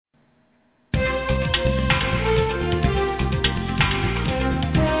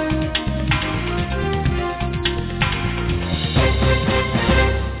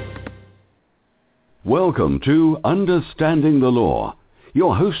Welcome to Understanding the Law.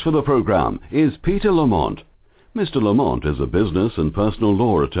 Your host for the program is Peter Lamont. Mr. Lamont is a business and personal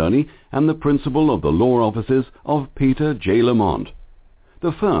law attorney and the principal of the law offices of Peter J. Lamont.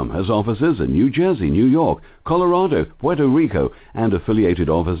 The firm has offices in New Jersey, New York, Colorado, Puerto Rico, and affiliated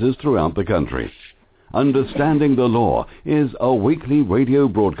offices throughout the country. Understanding the Law is a weekly radio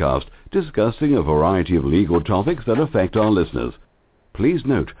broadcast discussing a variety of legal topics that affect our listeners. Please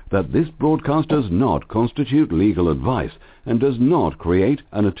note that this broadcast does not constitute legal advice and does not create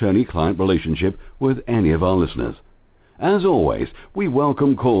an attorney-client relationship with any of our listeners. As always, we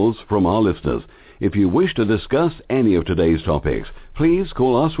welcome calls from our listeners. If you wish to discuss any of today's topics, please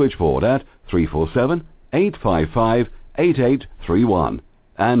call our switchboard at 347-855-8831.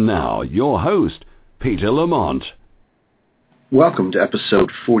 And now, your host, Peter Lamont. Welcome to episode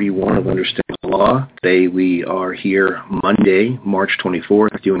 41 of Understanding the Law. Today we are here Monday, March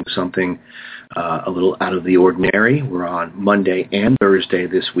 24th, doing something a little out of the ordinary. We're on Monday and Thursday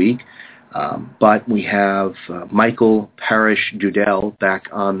this week, but we have Michael Parrish-Dudell back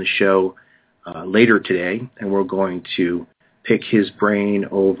on the show later today, and we're going to pick his brain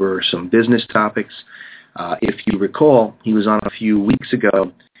over some business topics. If you recall, he was on a few weeks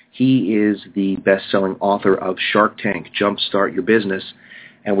ago. He is the best-selling author of Shark Tank, Jumpstart Your Business,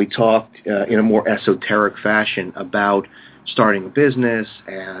 and we talked in a more esoteric fashion about starting a business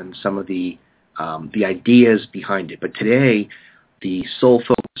and some of the ideas behind it. But today, the sole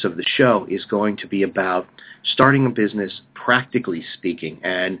focus of the show is going to be about starting a business, practically speaking,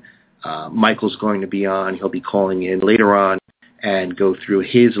 and Michael's going to be on. He'll be calling in later on and go through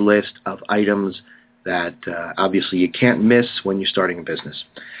his list of items that obviously you can't miss when you're starting a business.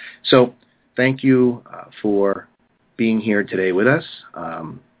 So thank you for being here today with us,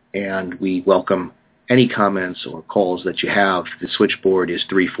 and we welcome any comments or calls that you have. The switchboard is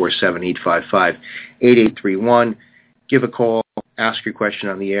 347-855-8831. Give a call, ask your question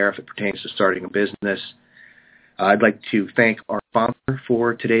on the air if it pertains to starting a business. I'd like to thank our sponsor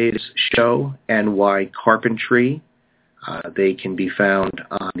for today's show, NY Carpentry. They can be found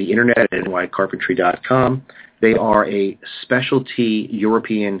on the internet at nycarpentry.com. They are a specialty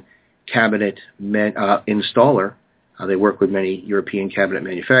European cabinet installer. They work with many European cabinet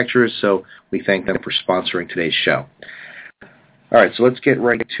manufacturers, so we thank them for sponsoring today's show. All right, so let's get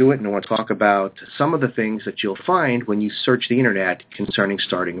right to it, and I want to talk about some of the things that you'll find when you search the internet concerning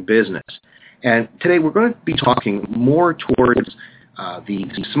starting a business. And today we're going to be talking more towards the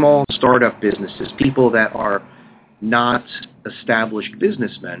small startup businesses, people that are not established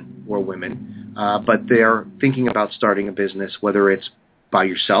businessmen or women, but they're thinking about starting a business, whether it's by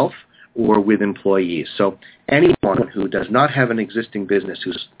yourself or with employees. So anyone who does not have an existing business,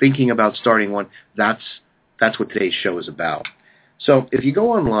 who's thinking about starting one, that's what today's show is about. So if you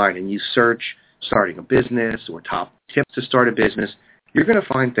go online and you search starting a business or top tips to start a business, you're going to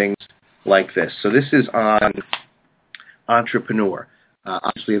find things like this. So this is on Entrepreneur.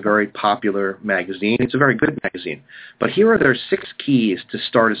 Obviously a very popular magazine. It's a very good magazine. But here are their 6 keys to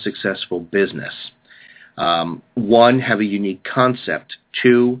start a successful business. 1, have a unique concept.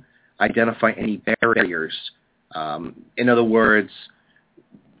 2, identify any barriers. In other words,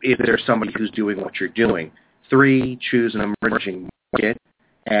 if there's somebody who's doing what you're doing. 3, choose an emerging market.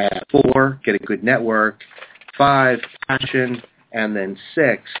 And 4, get a good network. 5, passion. And then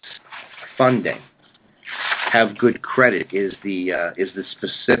 6, funding. Have good credit is the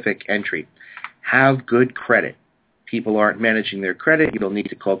specific entry. Have good credit. People aren't managing their credit. You'll need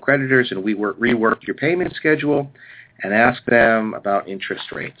to call creditors and rework your payment schedule and ask them about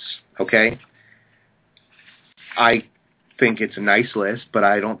interest rates. Okay? I think it's a nice list, but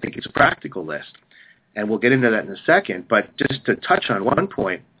I don't think it's a practical list. And we'll get into that in a second. But just to touch on one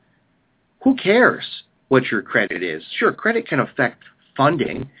point, who cares what your credit is? Sure, credit can affect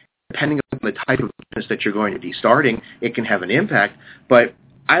funding. Depending on the type of business that you're going to be starting, it can have an impact. But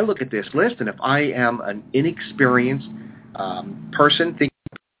I look at this list, and if I am an inexperienced person thinking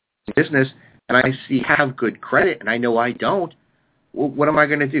business, and I see have good credit, and I know I don't, well, what am I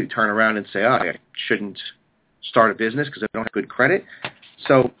going to do? Turn around and say, I shouldn't start a business because I don't have good credit?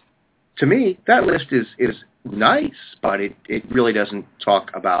 So to me, that list is nice, but it really doesn't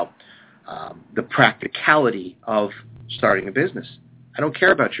talk about the practicality of starting a business. I don't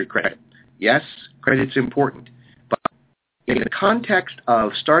care about your credit. Yes, credit's important. But in the context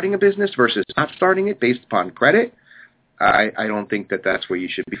of starting a business versus not starting it based upon credit, I don't think that that's where you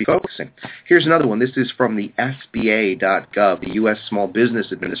should be focusing. Here's another one. This is from the SBA.gov, the U.S. Small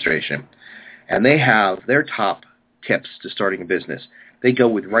Business Administration. And they have their top tips to starting a business. They go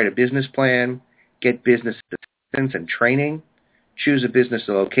with write a business plan, get business assistance and training, choose a business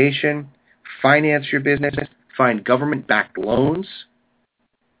location, finance your business, find government-backed loans,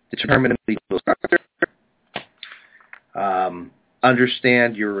 determine the legal structure,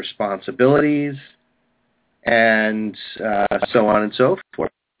 understand your responsibilities, and so on and so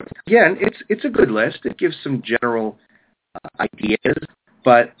forth. Again, it's a good list. It gives some general ideas,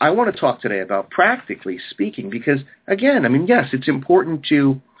 but I want to talk today about practically speaking because, again, I mean, yes, it's important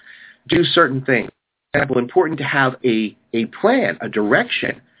to do certain things. For example, important to have a plan, a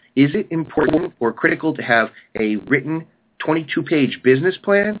direction. Is it important or critical to have a written 22-page business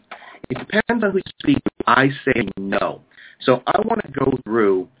plan? It depends on who you speak to. I say no. So I want to go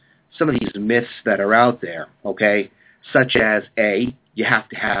through some of these myths that are out there, okay, such as A, you have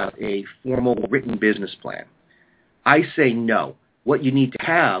to have a formal written business plan. I say no. What you need to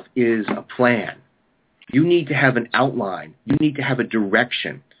have is a plan. You need to have an outline. You need to have a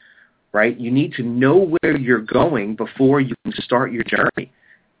direction, right? You need to know where you're going before you can start your journey.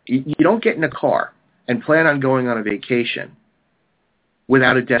 You don't get in a car and plan on going on a vacation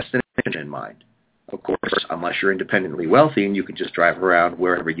without a destination in mind. Of course, unless you're independently wealthy and you can just drive around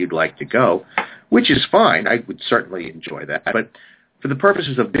wherever you'd like to go, which is fine. I would certainly enjoy that. But for the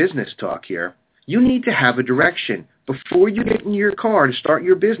purposes of business talk here, you need to have a direction. Before you get in your car to start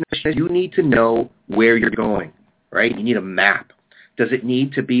your business, you need to know where you're going, right? You need a map. Does it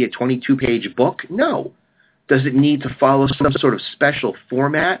need to be a 22-page book? No. Does it need to follow some sort of special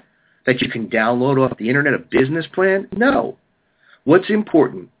format that you can download off the internet, a business plan? No. What's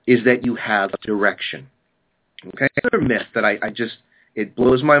important is that you have direction. Okay? Another myth that it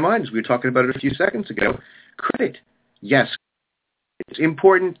blows my mind, as we were talking about it a few seconds ago. Credit. Yes, it's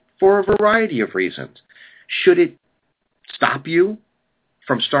important for a variety of reasons. Should it stop you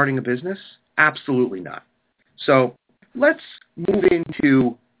from starting a business? Absolutely not. So let's move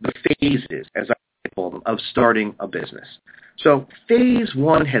into the phases, as I call them, of starting a business. So phase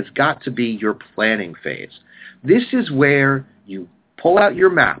one has got to be your planning phase. This is where you pull out your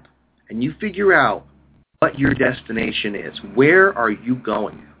map and you figure out what your destination is. Where are you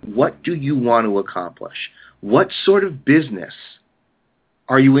going? What do you want to accomplish? What sort of business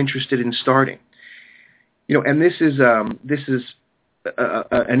are you interested in starting? You know, and this is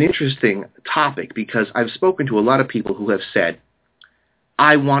an interesting topic because I've spoken to a lot of people who have said,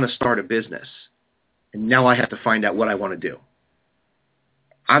 I want to start a business, and now I have to find out what I want to do.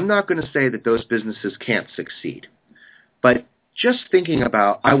 I'm not going to say that those businesses can't succeed, but just thinking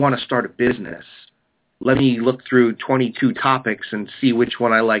about, I want to start a business, let me look through 22 topics and see which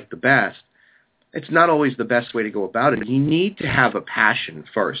one I like the best, it's not always the best way to go about it. You need to have a passion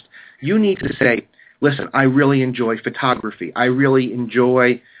first. You need to say, listen, I really enjoy photography. I really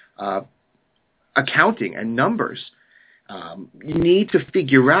enjoy accounting and numbers. You need to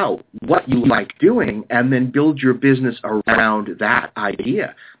figure out what you like doing and then build your business around that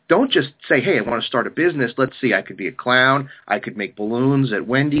idea. Don't just say, hey, I want to start a business. Let's see, I could be a clown. I could make balloons at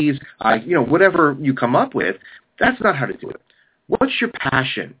Wendy's. Whatever you come up with, that's not how to do it. What's your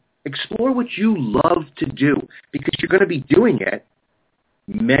passion? Explore what you love to do because you're going to be doing it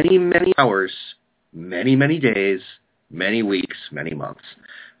many, many hours, many, many days, many weeks, many months.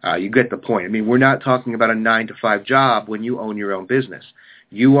 You get the point. I mean, we're not talking about a 9-to-5 job when you own your own business.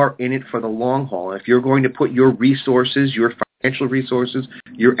 You are in it for the long haul. If you're going to put your resources, your financial resources,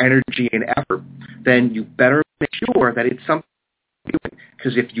 your energy and effort, then you better make sure that it's something you're doing.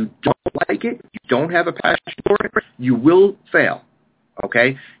 Because if you don't like it, you don't have a passion for it, you will fail.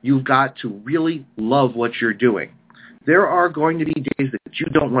 Okay? You've got to really love what you're doing. There are going to be days that you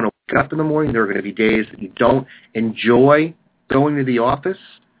don't want to wake up in the morning. There are going to be days that you don't enjoy going to the office,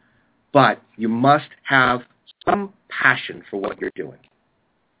 but you must have some passion for what you're doing.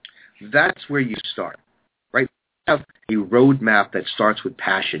 That's where you start, right? You have a roadmap that starts with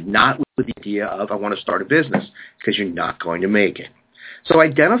passion, not with the idea of I want to start a business, because you're not going to make it. So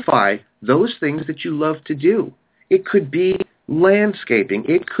identify those things that you love to do. It could be landscaping.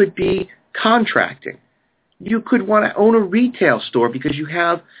 It could be contracting. You could want to own a retail store because you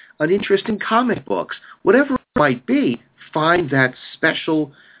have an interest in comic books. Whatever it might be, find that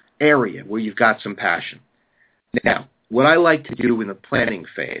special area where you've got some passion. Now, what I like to do in the planning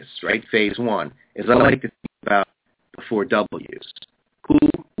phase, right, phase one, is I like to think about the 4 W's. Who,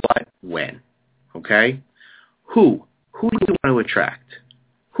 what, when, okay? Who do you want to attract?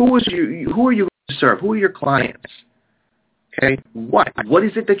 Who are you going to serve? Who are your clients? Okay? What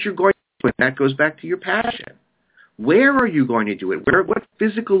is it that you're going to do? And that goes back to your passion. Where are you going to do it? What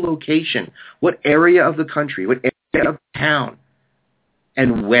physical location? What area of the country? What area of town?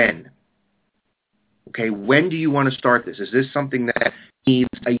 And when? Okay, when do you want to start this? Is this something that needs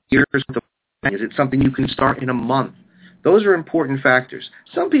a year's worth of planning? Is it something you can start in a month? Those are important factors.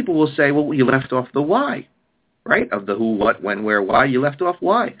 Some people will say, well, you left off the why, right? Of the who, what, when, where, why. You left off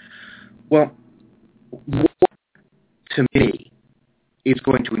why. Well, what, to me, is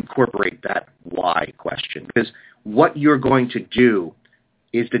going to incorporate that why question, because what you're going to do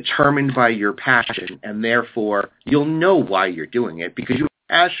is determined by your passion, and therefore you'll know why you're doing it because you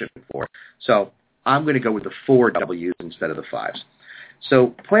have passion for it. So I'm going to go with the 4 W's instead of the 5s.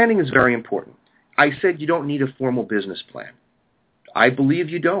 So planning is very important. I said you don't need a formal business plan. I believe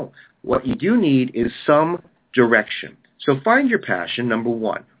you don't. What you do need is some direction. So find your passion, number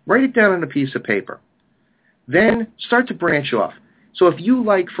 1. Write it down on a piece of paper. Then start to branch off. So if you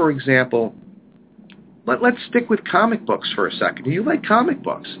like, for example, let's stick with comic books for a second. Do you like comic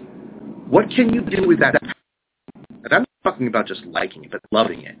books? What can you do with that? And I'm not talking about just liking it, but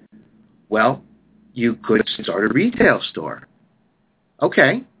loving it. Well, you could start a retail store.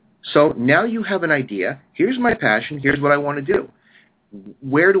 Okay, so now you have an idea. Here's my passion. Here's what I want to do.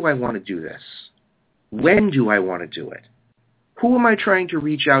 Where do I want to do this? When do I want to do it? Who am I trying to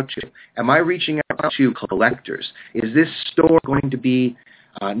reach out to? Am I reaching out to collectors? Is this store going to be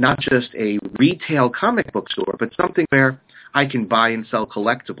not just a retail comic book store, but something where I can buy and sell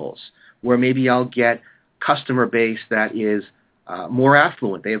collectibles, where maybe I'll get customer base that is more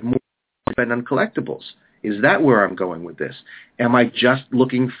affluent. They have more to spend on collectibles. Is that where I'm going with this? Am I just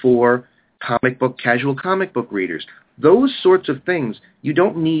looking for casual comic book readers? Those sorts of things, you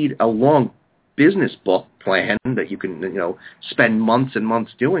don't need a long business book plan that you can, spend months and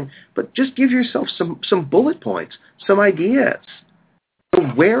months doing, but just give yourself some bullet points, some ideas. So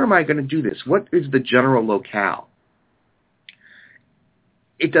where am I going to do this? What is the general locale?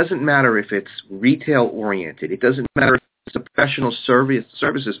 It doesn't matter if it's retail-oriented. It doesn't matter if it's a professional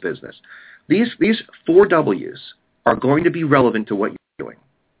services business. These 4 W's are going to be relevant to what you're doing.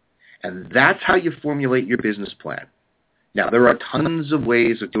 And that's how you formulate your business plan. Now, there are tons of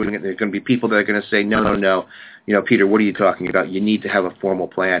ways of doing it. There's going to be people that are going to say, no. Peter, what are you talking about? You need to have a formal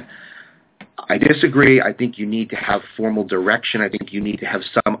plan. I disagree. I think you need to have formal direction. I think you need to have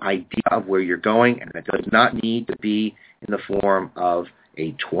some idea of where you're going, and it does not need to be in the form of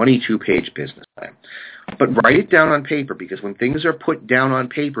a 22-page business plan. But write it down on paper, because when things are put down on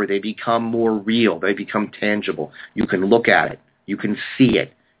paper, they become more real. They become tangible. You can look at it. You can see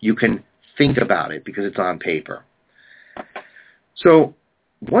it. You can think about it because it's on paper. So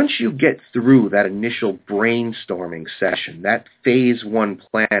once you get through that initial brainstorming session, that phase 1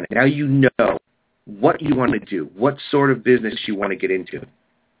 plan, now you know what you want to do, what sort of business you want to get into.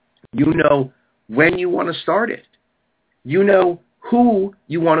 You know when you want to start it. You know who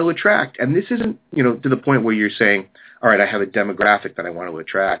you want to attract. And this isn't, to the point where you're saying, all right, I have a demographic that I want to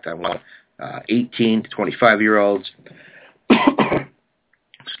attract. I want 18 to 25-year-olds.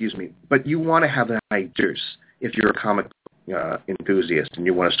 Excuse me. But you want to have an idea if you're a comic enthusiast and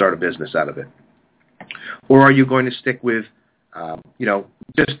you want to start a business out of it. Or are you going to stick with,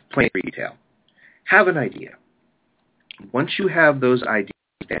 just plain retail? Have an idea. Once you have those ideas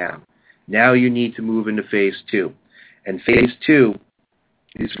down, now you need to move into phase 2. And phase 2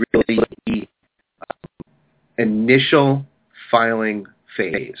 is really the initial filing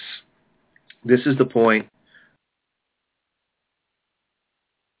phase. This is the point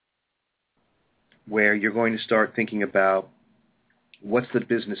where you're going to start thinking about, what's the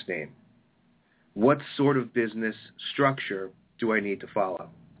business name? What sort of business structure do I need to follow?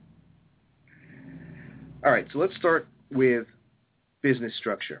 All right, so let's start with business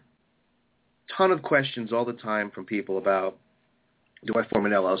structure. Ton of questions all the time from people about, do I form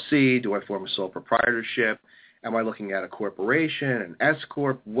an LLC? Do I form a sole proprietorship? Am I looking at a corporation, an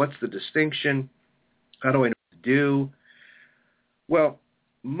S-corp? What's the distinction? How do I know what to do? Well,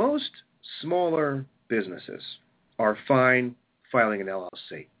 most smaller businesses are fine filing an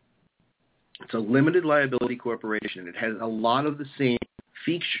LLC. It's a limited liability corporation. It has a lot of the same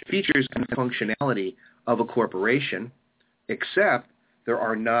features and functionality of a corporation, except there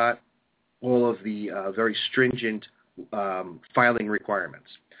are not all of the very stringent filing requirements.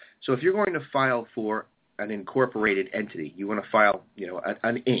 So if you're going to file for an incorporated entity, you want to file,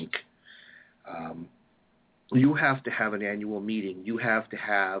 an Inc., you have to have an annual meeting. You have to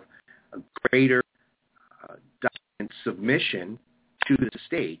have a greater document submission to the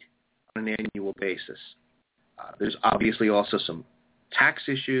state on an annual basis. There's obviously also some tax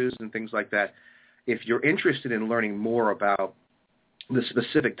issues and things like that. If you're interested in learning more about the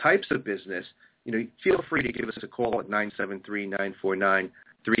specific types of business, feel free to give us a call at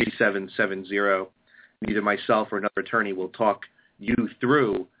 973-949-3770. Either myself or another attorney will talk you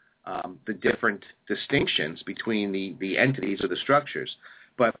through the different distinctions between the entities or the structures.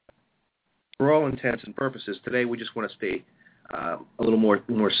 But for all intents and purposes, today we just want to stay a little more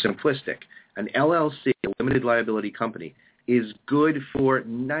simplistic. An LLC, a limited liability company, is good for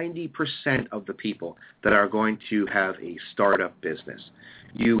 90% of the people that are going to have a startup business.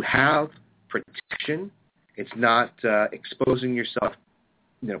 You have protection. It's not exposing yourself,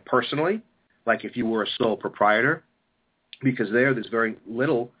 personally, like if you were a sole proprietor, because there's very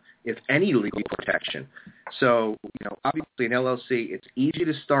little, if any, legal protection. So, obviously an LLC, it's easy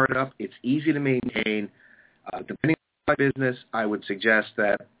to start up. It's easy to maintain. Depending on my business, I would suggest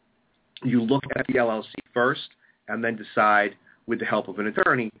that you look at the LLC first and then decide, with the help of an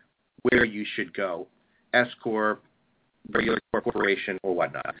attorney, where you should go, S corp, regular corporation, or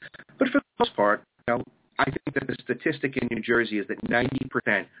whatnot. But for the most part, I think that the statistic in New Jersey is that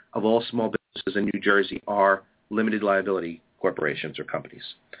 90% of all small businesses in New Jersey are limited liability corporations or companies.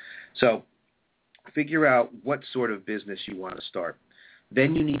 So figure out what sort of business you want to start.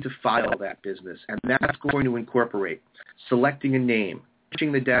 Then you need to file that business, and that's going to incorporate selecting a name,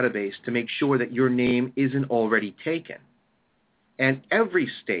 searching the database to make sure that your name isn't already taken. And every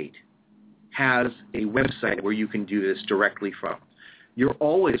state has a website where you can do this directly from. You're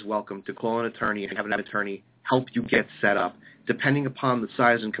always welcome to call an attorney and have an attorney help you get set up. Depending upon the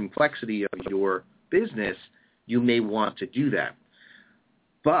size and complexity of your business, you may want to do that.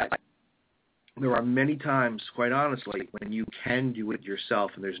 But there are many times, quite honestly, when you can do it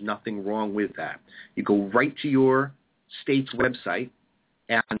yourself, and there's nothing wrong with that. You go right to your state's website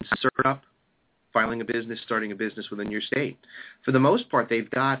and search up filing a business, starting a business within your state. For the most part, they've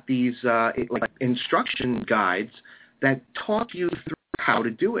got these instruction guides that talk you through how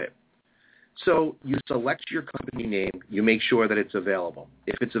to do it. So you select your company name. You make sure that it's available.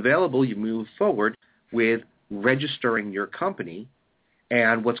 If it's available, you move forward with registering your company.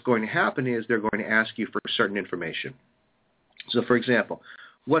 And what's going to happen is they're going to ask you for certain information. So, for example,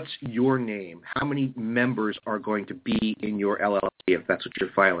 what's your name? How many members are going to be in your LLC if that's what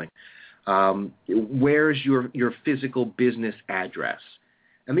you're filing? Where's your physical business address?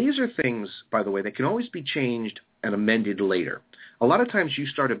 And these are things, by the way, that can always be changed and amended later. A lot of times you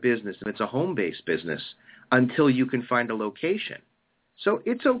start a business and it's a home-based business until you can find a location. So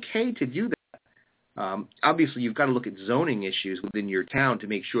it's okay to do that. Obviously, you've got to look at zoning issues within your town to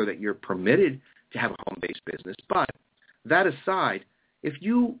make sure that you're permitted to have a home-based business. But that aside, if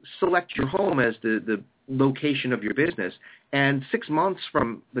you select your home as the location of your business, and 6 months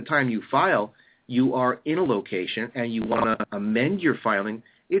from the time you file, you are in a location and you want to amend your filing,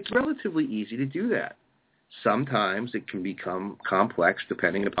 it's relatively easy to do that. Sometimes it can become complex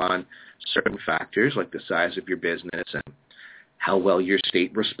depending upon certain factors like the size of your business and how well your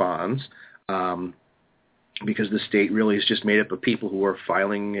state responds, because the state really is just made up of people who are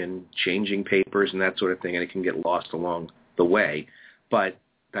filing and changing papers and that sort of thing, and it can get lost along the way. But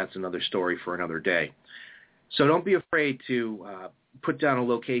that's another story for another day. So don't be afraid to put down a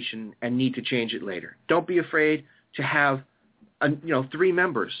location and need to change it later. Don't be afraid to have 3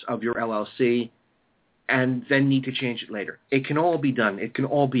 members of your LLC and then need to change it later. It can all be done. It can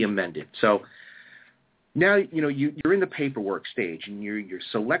all be amended. So now you're in the paperwork stage and you're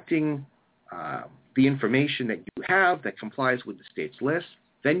selecting the information that you have that complies with the state's list.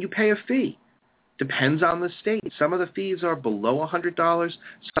 Then you pay a fee. Depends on the state. Some of the fees are below $100.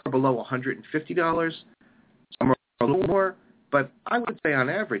 Some are below $150. Some are a little more. But I would say on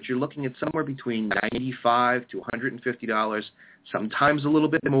average, you're looking at somewhere between $95 to $150, sometimes a little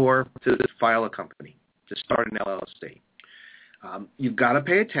bit more, to file a company, to start an LLC. You've got to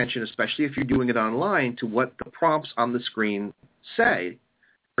pay attention, especially if you're doing it online, to what the prompts on the screen say.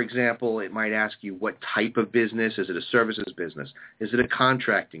 For example, it might ask you what type of business. Is it a services business? Is it a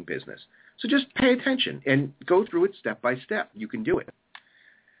contracting business? So just pay attention and go through it step by step. You can do it.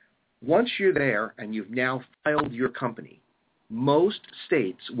 Once you're there and you've now filed your company, most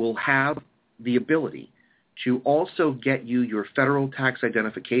states will have the ability to also get you your federal tax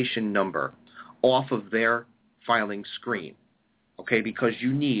identification number off of their filing screen, okay, because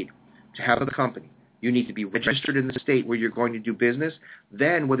you need to have a company. You need to be registered in the state where you're going to do business.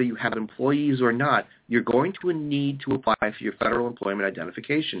 Then, whether you have employees or not, you're going to need to apply for your federal employment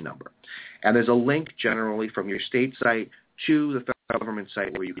identification number. And there's a link generally from your state site to the federal government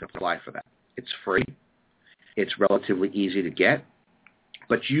site where you can apply for that. It's free. It's relatively easy to get.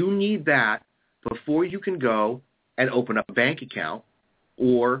 But you need that before you can go and open up a bank account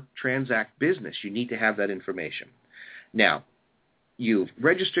or transact business. You need to have that information. Now, you've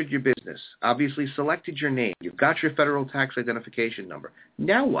registered your business, obviously selected your name. You've got your federal tax identification number.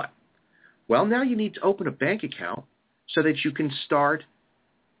 Now what? Well, now you need to open a bank account so that you can start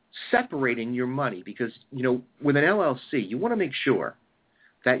separating your money because, with an LLC, you want to make sure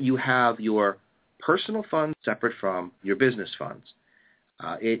that you have your personal funds separate from your business funds.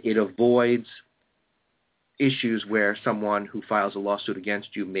 It avoids issues where someone who files a lawsuit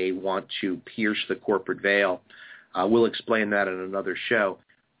against you may want to pierce the corporate veil. We'll explain that in another show.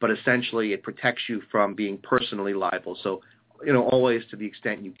 But essentially, it protects you from being personally liable. So, always to the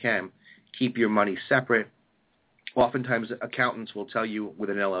extent you can, keep your money separate. Oftentimes, accountants will tell you with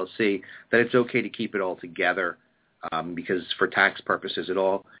an LLC that it's okay to keep it all together because for tax purposes, it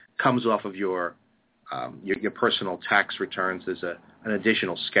all comes off of your personal tax returns. There's an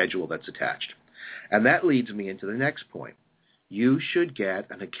additional schedule that's attached. And that leads me into the next point. You should get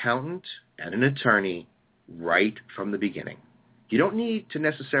an accountant and an attorney right from the beginning. You don't need to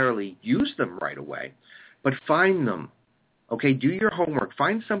necessarily use them right away, but find them. Okay, do your homework.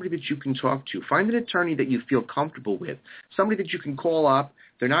 Find somebody that you can talk to. Find an attorney that you feel comfortable with, somebody that you can call up.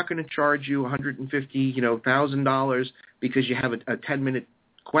 They're not going to charge you $150,000 because you have a 10-minute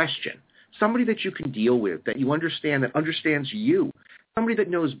question. Somebody that you can deal with, that you understand, that understands you. Somebody that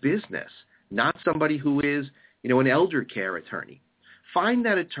knows business, not somebody who is, an elder care attorney. Find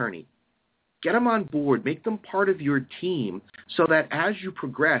that attorney. Get them on board. Make them part of your team so that as you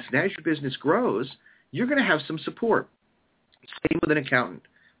progress and as your business grows, you're going to have some support. Same with an accountant.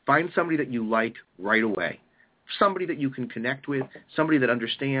 Find somebody that you like right away, somebody that you can connect with, somebody that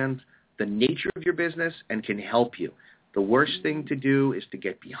understands the nature of your business and can help you. The worst thing to do is to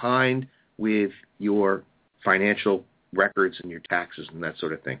get behind with your financial records and your taxes and that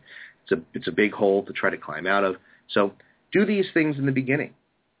sort of thing. It's a big hole to try to climb out of. So do these things in the beginning.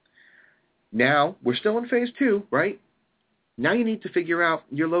 Now, we're still in phase 2, right? Now you need to figure out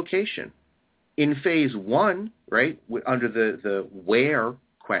your location. In phase 1, right, under the where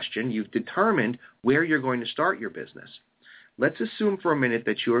question, you've determined where you're going to start your business. Let's assume for a minute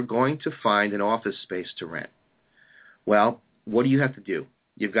that you're going to find an office space to rent. Well, what do you have to do?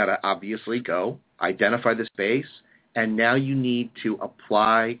 You've got to obviously go, identify the space, and now you need to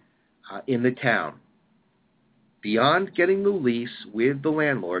apply in the town. Beyond getting the lease with the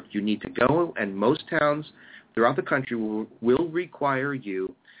landlord, you need to go, and most towns throughout the country will require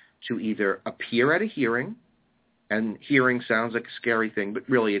you to either appear at a hearing, and hearing sounds like a scary thing, but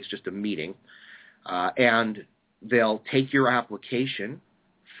really it's just a meeting, and they'll take your application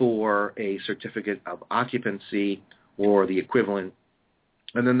for a certificate of occupancy or the equivalent,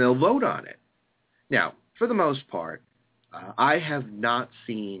 and then they'll vote on it. Now, for the most part, I have not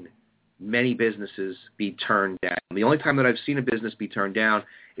seen many businesses be turned down. The only time that I've seen a business be turned down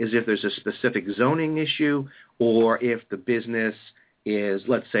is if there's a specific zoning issue or if the business is,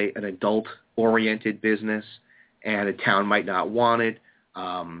 let's say, an adult-oriented business and a town might not want it.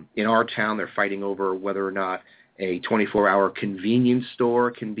 In our town, they're fighting over whether or not a 24-hour convenience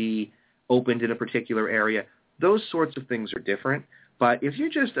store can be opened in a particular area. Those sorts of things are different. But if you're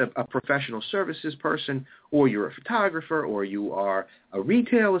just a professional services person, or you're a photographer, or you are a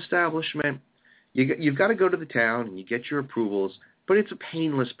retail establishment, you've got to go to the town and you get your approvals, but it's a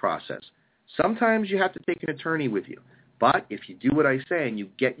painless process. Sometimes you have to take an attorney with you. But if you do what I say and you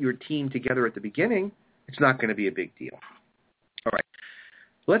get your team together at the beginning, it's not going to be a big deal. All right.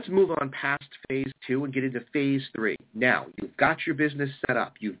 Let's move on past phase 2 and get into phase 3. Now, you've got your business set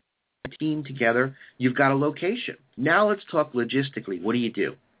up. You've got a team together. You've got a location. Now let's talk logistically. What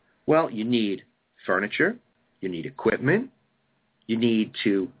do? Well, you need furniture. You need equipment. You need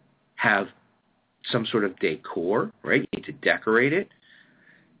to have some sort of decor, right? You need to decorate it.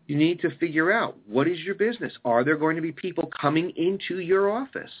 You need to figure out, what is your business? Are there going to be people coming into your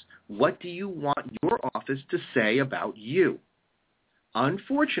office? What do you want your office to say about you?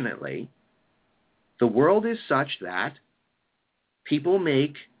 Unfortunately, the world is such that people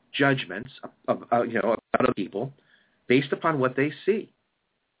make judgments about other people based upon what they see.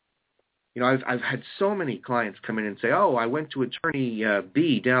 I've had so many clients come in and say, "Oh, I went to attorney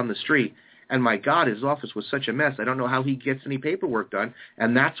B down the street, and my God, his office was such a mess. I don't know how he gets any paperwork done,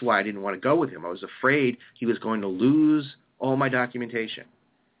 and that's why I didn't want to go with him. I was afraid he was going to lose all my documentation."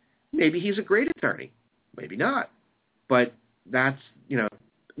 Maybe he's a great attorney, maybe not, but that's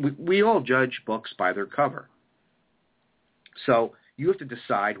we all judge books by their cover. So you have to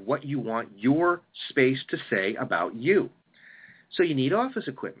decide what you want your space to say about you. So you need office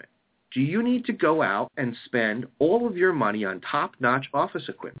equipment. Do you need to go out and spend all of your money on top-notch office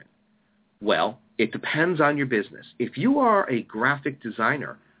equipment? Well, it depends on your business. If you are a graphic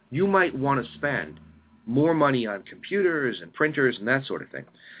designer, you might want to spend more money on computers and printers and that sort of thing.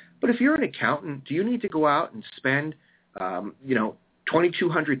 But if you're an accountant, do you need to go out and spend,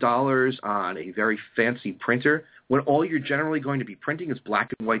 $2,200 on a very fancy printer when all you're generally going to be printing is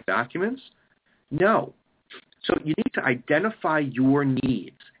black and white documents? No. So you need to identify your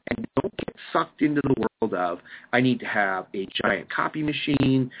needs and don't get sucked into the world of, I need to have a giant copy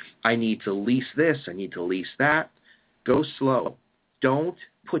machine, I need to lease this, I need to lease that. Go slow. Don't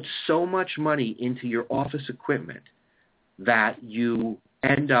put so much money into your office equipment that you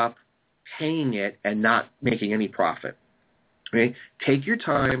end up paying it and not making any profit. Okay? Take your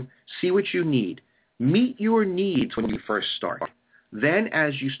time, see what you need. Meet your needs when you first start. Then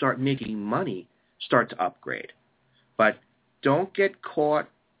as you start making money, start to upgrade. But don't get caught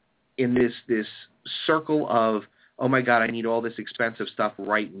in this circle of, oh my God, I need all this expensive stuff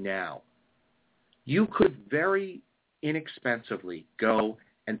right now. You could very inexpensively go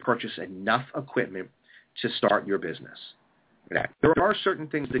and purchase enough equipment to start your business. There are certain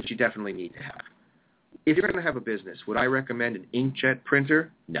things that you definitely need to have. If you're going to have a business, would I recommend an inkjet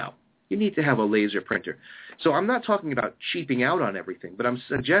printer? No. You need to have a laser printer. So I'm not talking about cheaping out on everything, but I'm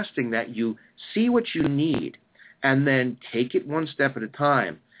suggesting that you see what you need and then take it one step at a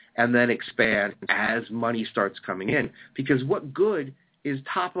time and then expand as money starts coming in. Because what good is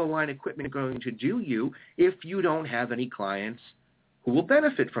top-of-the-line equipment going to do you if you don't have any clients who will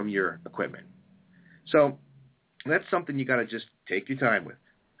benefit from your equipment? So that's something you got to just take your time with.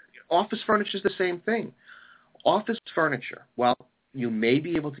 Office furniture is the same thing. Office furniture, while you may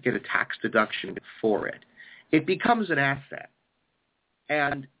be able to get a tax deduction for it, it becomes an asset.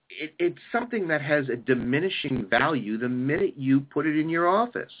 And it's something that has a diminishing value the minute you put it in your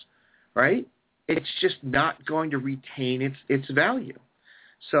office, right? It's just not going to retain its value.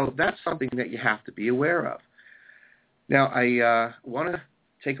 So that's something that you have to be aware of. Now, I want to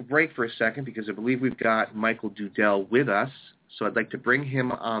take a break for a second because I believe we've got Michael Dudell with us. So I'd like to bring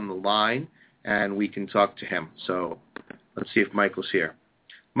him on the line, and we can talk to him. So let's see if Michael's here.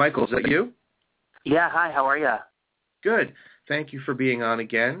 Michael, is that you? Yeah, hi, how are you? Good. Thank you for being on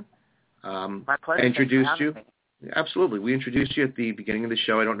again. My pleasure. I introduced you. Me. Absolutely. We introduced you at the beginning of the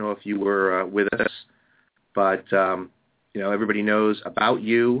show. I don't know if you were with us, but everybody knows about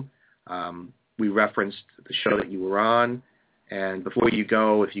you. We referenced the show that you were on. And before you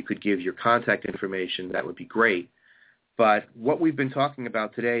go, if you could give your contact information, that would be great. But what we've been talking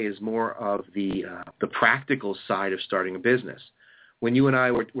about today is more of the practical side of starting a business. When you and I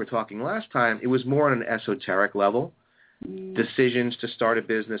were talking last time, it was more on an esoteric level, decisions to start a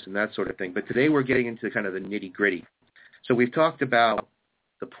business and that sort of thing. But today we're getting into kind of the nitty-gritty. So we've talked about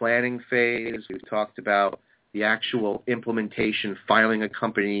the planning phase. We've talked about the actual implementation, filing a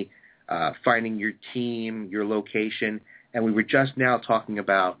company, finding your team, your location. And we were just now talking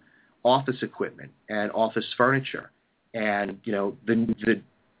about office equipment and office furniture. And, the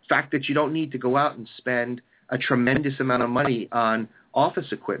fact that you don't need to go out and spend a tremendous amount of money on office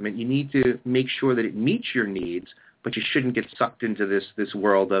equipment. You need to make sure that it meets your needs, but you shouldn't get sucked into this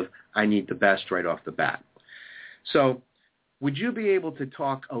world of, I need the best right off the bat. So would you be able to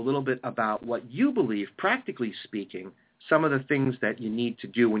talk a little bit about what you believe, practically speaking, some of the things that you need to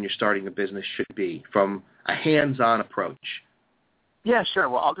do when you're starting a business should be from a hands-on approach? Yeah, sure.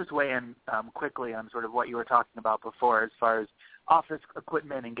 Well, I'll just weigh in quickly on sort of what you were talking about before as far as office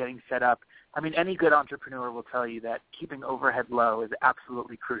equipment and getting set up. I mean, any good entrepreneur will tell you that keeping overhead low is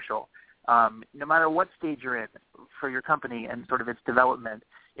absolutely crucial. No matter what stage you're in for your company and sort of its development,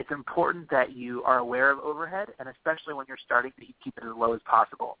 it's important that you are aware of overhead, and especially when you're starting, that you keep it as low as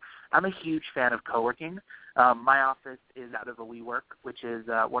possible. I'm a huge fan of co-working. My office is out of a WeWork, which is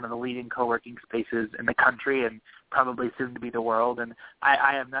one of the leading co-working spaces in the country and probably soon to be the world. And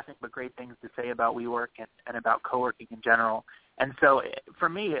I have nothing but great things to say about WeWork and about co-working in general. And so for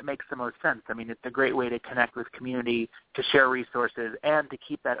me, it makes the most sense. I mean, it's a great way to connect with community, to share resources, and to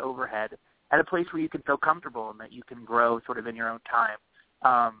keep that overhead at a place where you can feel comfortable and that you can grow sort of in your own time.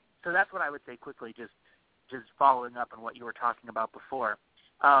 So that's what I would say quickly, just following up on what you were talking about before.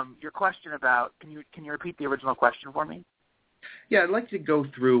 Your question about, can you repeat the original question for me? Yeah, I'd like to go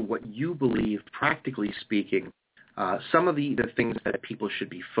through what you believe, practically speaking, some of the things that people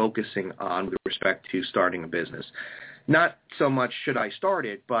should be focusing on with respect to starting a business. Not so much should I start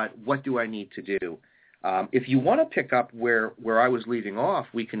it, but what do I need to do? If you want to pick up where I was leaving off,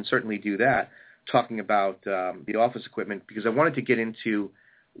 we can certainly do that, talking about the office equipment, because I wanted to get into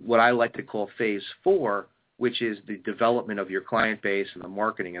what I like to call phase 4, which is the development of your client base and the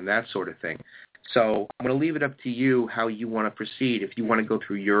marketing and that sort of thing. So I'm going to leave it up to you how you want to proceed, if you want to go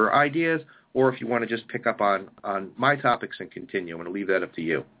through your ideas or if you want to just pick up on my topics and continue. I'm going to leave that up to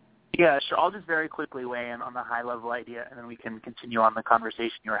you. Yeah, sure. I'll just very quickly weigh in on the high-level idea, and then we can continue on the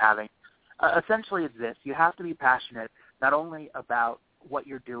conversation you were having. Essentially, it's this. You have to be passionate not only about what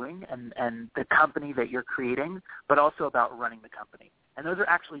you're doing and the company that you're creating, but also about running the company. And those are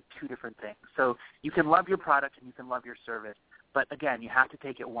actually two different things. So you can love your product and you can love your service. But again, you have to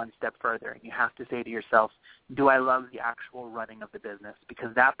take it one step further. You have to say to yourself, do I love the actual running of the business?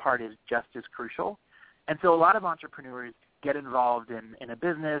 Because that part is just as crucial. And so a lot of entrepreneurs get involved in a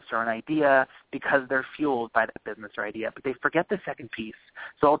business or an idea because they're fueled by that business or idea, but they forget the second piece.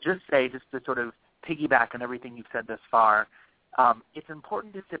 So I'll just say, just to sort of piggyback on everything you've said thus far, it's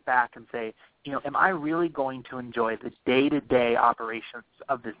important to sit back and say, am I really going to enjoy the day-to-day operations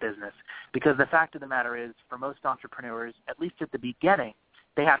of this business? Because the fact of the matter is, for most entrepreneurs, at least at the beginning,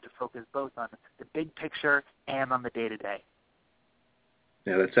 they have to focus both on the big picture and on the day-to-day.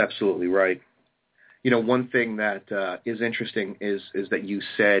 Yeah, that's absolutely right. One thing that is interesting is that you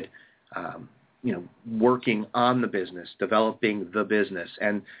said, working on the business, developing the business.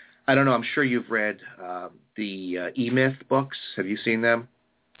 And I don't know, I'm sure you've read the E-Myth books. Have you seen them?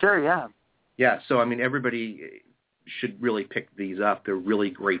 Sure, yeah. Yeah, so, everybody should really pick these up. They're really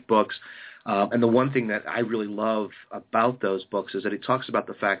great books. And the one thing that I really love about those books is that it talks about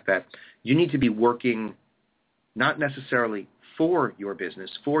the fact that you need to be working not necessarily for your business,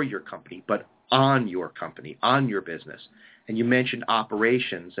 for your company, but on your company, on your business. And you mentioned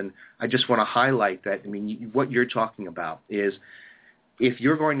operations, and I just want to highlight that, what you're talking about is if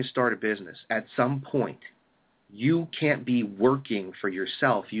you're going to start a business, at some point, you can't be working for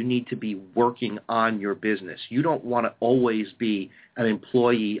yourself. You need to be working on your business. You don't want to always be an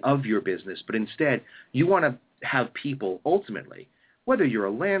employee of your business, but instead, you want to have people ultimately, whether you're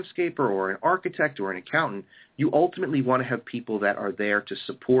a landscaper or an architect or an accountant, you ultimately want to have people that are there to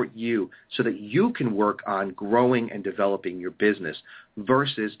support you so that you can work on growing and developing your business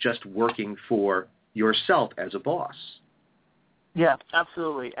versus just working for yourself as a boss. Yeah,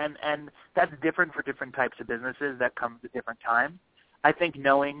 absolutely. And that's different for different types of businesses. That comes at different times. I think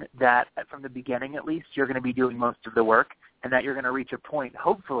knowing that from the beginning at least you're going to be doing most of the work and that you're going to reach a point,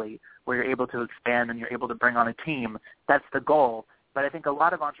 hopefully, where you're able to expand and you're able to bring on a team, that's the goal. But I think a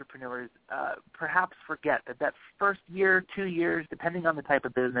lot of entrepreneurs perhaps forget that first year, 2 years, depending on the type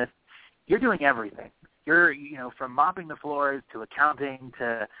of business, you're doing everything. You're, from mopping the floors to accounting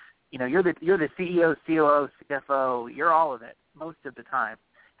to, you're the CEO, COO, CFO. You're all of it most of the time.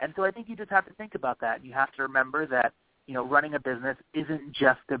 And so I think you just have to think about that. You have to remember that, running a business isn't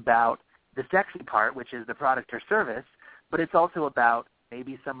just about the sexy part, which is the product or service, but it's also about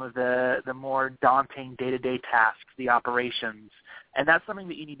maybe some of the more daunting day-to-day tasks, the operations. And that's something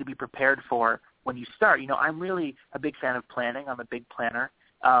that you need to be prepared for when you start. I'm really a big fan of planning. I'm a big planner.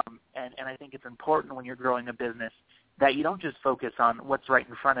 And I think it's important when you're growing a business that you don't just focus on what's right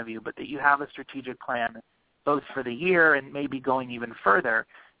in front of you, but that you have a strategic plan both for the year and maybe going even further.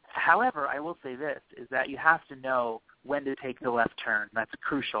 However, I will say this, is that you have to know when to take the left turn. That's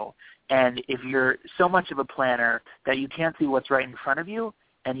crucial. And if you're so much of a planner that you can't see what's right in front of you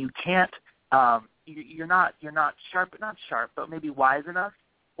and you can't, you're not sharp, but maybe wise enough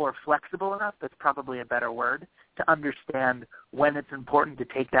or flexible enough, that's probably a better word, to understand when it's important to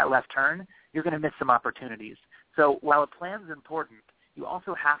take that left turn, you're going to miss some opportunities. So while a plan is important, you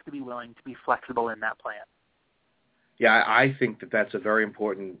also have to be willing to be flexible in that plan. Yeah, I think that's a very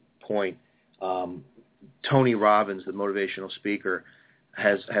important point. Tony Robbins, the motivational speaker,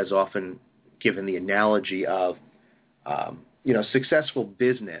 has often given the analogy of, successful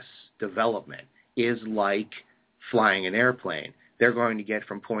business development is like flying an airplane. They're going to get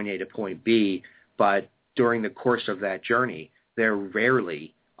from point A to point B, but during the course of that journey, they're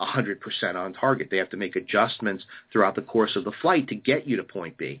rarely 100% on target. They have to make adjustments throughout the course of the flight to get you to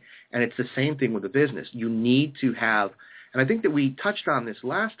point B. And it's the same thing with a business. You need to have, and I think that we touched on this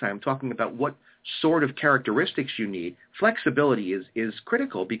last time, talking about what sort of characteristics you need. Flexibility is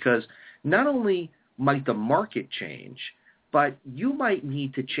critical because not only might the market change, but you might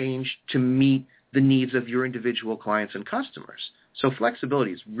need to change to meet the needs of your individual clients and customers. So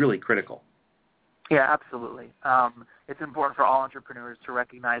flexibility is really critical. Yeah, absolutely. It's important for all entrepreneurs to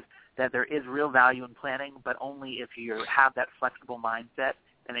recognize that there is real value in planning, but only if you have that flexible mindset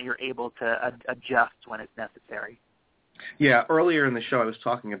and that you're able to adjust when it's necessary. Yeah, earlier in the show I was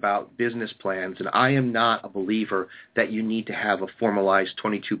talking about business plans, and I am not a believer that you need to have a formalized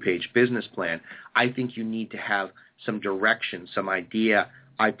 22-page business plan. I think you need to have some direction, some idea.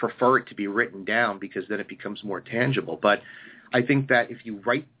 I prefer it to be written down because then it becomes more tangible. But I think that if you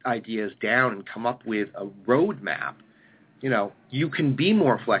write ideas down and come up with a roadmap, you can be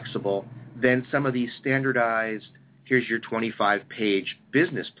more flexible than some of these standardized, here's your 25-page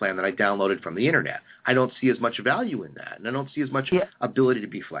business plan that I downloaded from the internet. I don't see as much value in that, and I don't see as much ability to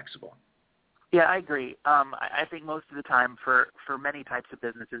be flexible. Yeah, I agree. I think most of the time for many types of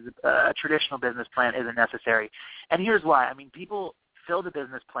businesses, a traditional business plan isn't necessary. And here's why. People fill the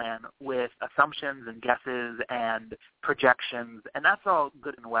business plan with assumptions and guesses and projections, and that's all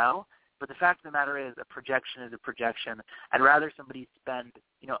good and well. But the fact of the matter is a projection is a projection. I'd rather somebody spend,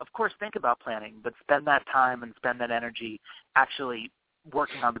 of course, think about planning, but spend that time and spend that energy actually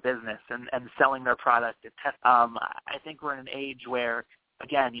working on the business and selling their product. I think we're in an age where,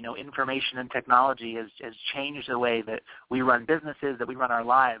 again, information and technology has changed the way that we run businesses, that we run our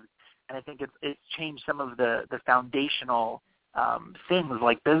lives. And I think it's changed some of the foundational things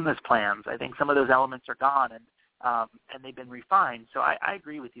like business plans. I think some of those elements are gone, and they've been refined. So I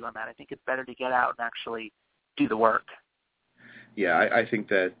agree with you on that. I think it's better to get out and actually do the work. Yeah, I think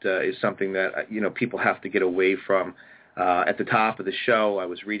that is something that, people have to get away from. At the top of the show, I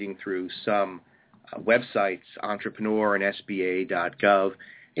was reading through some websites, Entrepreneur and SBA.gov,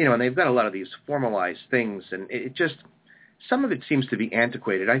 and they've got a lot of these formalized things, and it just, some of it seems to be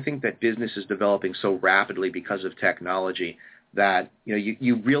antiquated. I think that business is developing so rapidly because of technology that,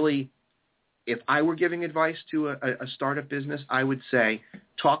 you really, if I were giving advice to a startup business, I would say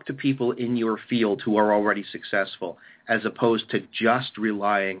talk to people in your field who are already successful as opposed to just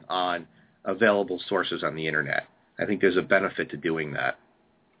relying on available sources on the Internet. I think there's a benefit to doing that.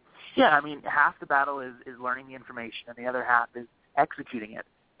 Yeah, half the battle is learning the information, and the other half is executing it.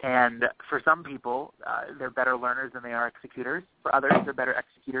 And for some people, they're better learners than they are executors. For others, they're better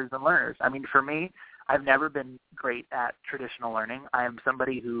executors than learners. For me, I've never been great at traditional learning. I am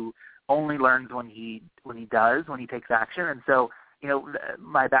somebody who only learns when he takes action. And so,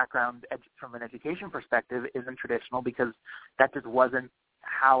 my background from an education perspective isn't traditional because that just wasn't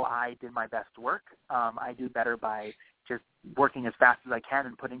how I did my best work. I do better by just working as fast as I can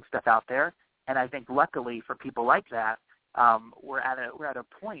and putting stuff out there. And I think luckily for people like that, we're at a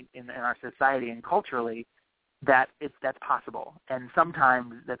point in our society and culturally that that's possible. And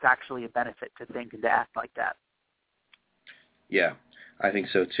sometimes that's actually a benefit to think and to act like that. Yeah, I think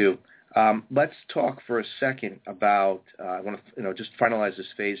so too. Let's talk for a second about, I want to just finalize this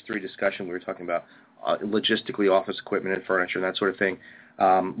phase 3 discussion. We were talking about logistically office equipment and furniture and that sort of thing.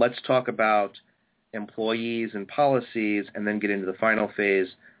 Let's talk about employees and policies and then get into the final phase.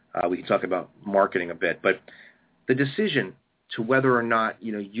 We can talk about marketing a bit. But the decision to whether or not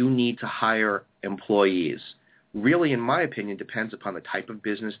you need to hire employees really, in my opinion, depends upon the type of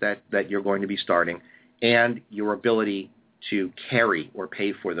business that you're going to be starting and your ability to carry or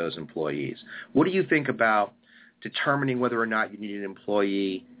pay for those employees. What do you think about determining whether or not you need an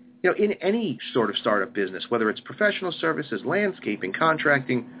employee, in any sort of startup business, whether it's professional services, landscaping,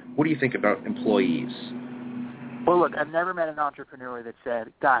 contracting? What do you think about employees? Well, look, I've never met an entrepreneur that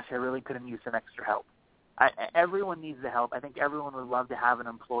said, gosh, I really couldn't use some extra help. Everyone needs the help. I think everyone would love to have an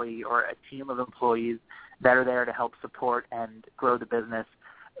employee or a team of employees that are there to help support and grow the business.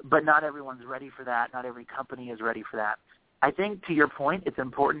 But not everyone's ready for that. Not every company is ready for that. I think, to your point, it's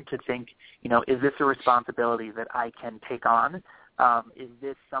important to think, is this a responsibility that I can take on? Is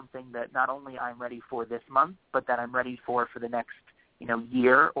this something that not only I'm ready for this month, but that I'm ready for the next,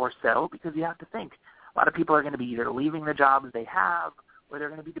 year or so? Because you have to think, a lot of people are going to be either leaving the jobs they have or they're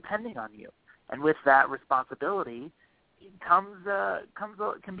going to be depending on you. And with that responsibility can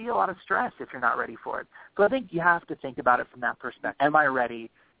be a lot of stress if you're not ready for it. So I think you have to think about it from that perspective. Am I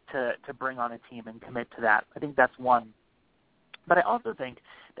ready to bring on a team and commit to that? I think that's one. But I also think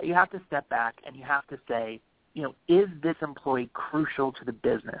that you have to step back and you have to say, is this employee crucial to the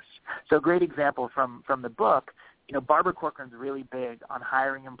business? So a great example from the book, Barbara Corcoran's really big on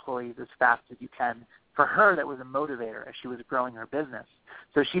hiring employees as fast as you can. For her, that was a motivator as she was growing her business.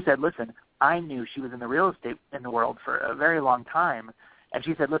 So she said, listen, I knew she was in the real estate in the world for a very long time. And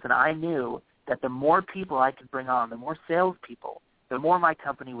she said, listen, I knew that the more people I could bring on, the more salespeople, the more my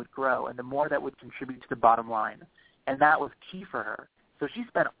company would grow and the more that would contribute to the bottom line. And that was key for her. So she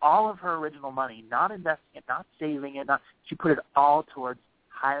spent all of her original money, not investing it, not saving it, she put it all towards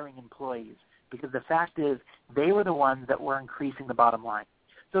hiring employees because the fact is they were the ones that were increasing the bottom line.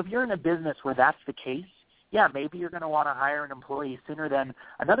 So if you're in a business where that's the case, yeah, maybe you're going to want to hire an employee sooner than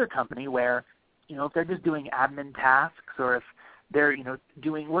another company where, if they're just doing admin tasks or if they're,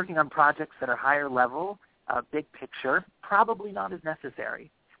 working on projects that are higher level, big picture, probably not as necessary.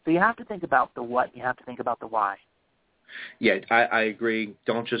 So you have to think about the what, you have to think about the why. Yeah, I agree.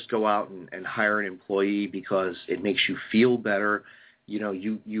 Don't just go out and hire an employee because it makes you feel better.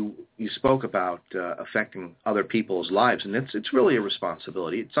 You spoke about affecting other people's lives, and it's really a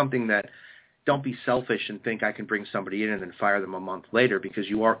responsibility. It's something that don't be selfish and think I can bring somebody in and then fire them a month later because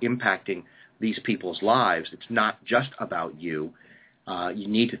you are impacting these people's lives. It's not just about you. You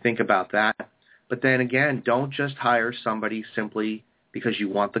need to think about that. But then again, don't just hire somebody simply because you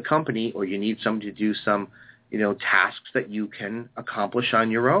want the company or you need somebody to do some tasks that you can accomplish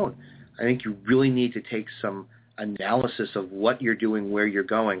on your own. I think you really need to take some analysis of what you're doing, where you're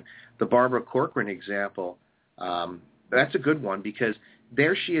going. The Barbara Corcoran example, that's a good one, because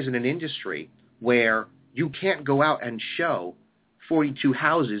there she is in an industry where you can't go out and show 42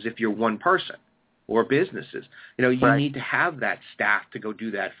 houses if you're one person, or businesses. You Right. need to have that staff to go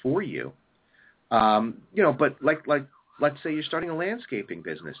do that for you. But like let's say you're starting a landscaping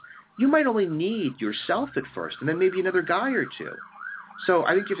business. You might only need yourself at first, and then maybe another guy or two. So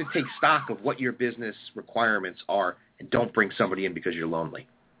I think you have to take stock of what your business requirements are, and don't bring somebody in because you're lonely.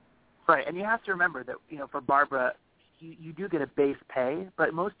 Right, and you have to remember that, for Barbara, you do get a base pay,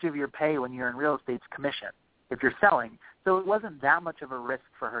 but most of your pay when you're in real estate is commission if you're selling. So it wasn't that much of a risk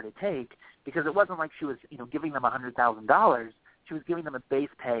for her to take, because it wasn't like she was, giving them $100,000. She was giving them a base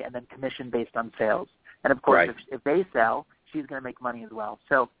pay and then commission based on sales. And, of course, Right. if they sell, she's going to make money as well.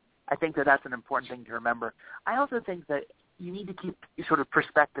 So I think that that's an important thing to remember. I also think that you need to keep sort of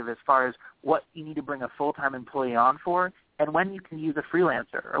perspective as far as what you need to bring a full-time employee on for, and when you can use a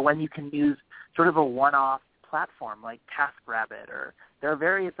freelancer, or when you can use sort of a one-off platform like TaskRabbit, or there are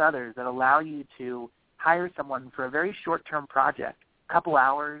various others that allow you to hire someone for a very short-term project, a couple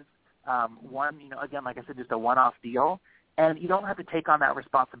hours, again, like I said, just a one-off deal, and you don't have to take on that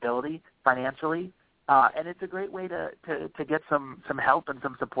responsibility financially. And it's a great way to get some help and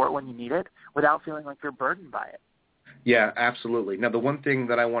some support when you need it without feeling like you're burdened by it. Yeah, absolutely. Now, the one thing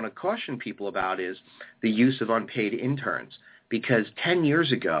that I want to caution people about is the use of unpaid interns, because 10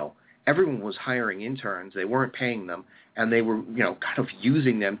 years ago, everyone was hiring interns. They weren't paying them, and they were, kind of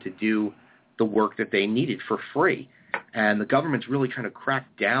using them to do the work that they needed for free. And the government's really kind of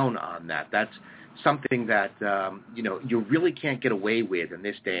cracked down on that. That's something that, you really can't get away with in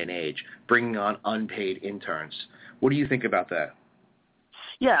this day and age, bringing on unpaid interns. What do you think about that?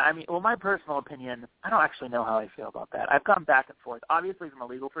 Yeah, my personal opinion, I don't actually know how I feel about that. I've gone back and forth. Obviously, from a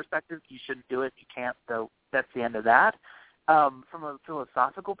legal perspective, you shouldn't do it. You can't, so that's the end of that. From a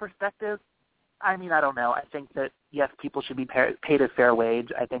philosophical perspective, I don't know. I think that, yes, people should be paid a fair wage.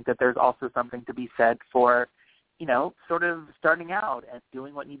 I think that there's also something to be said for, sort of starting out and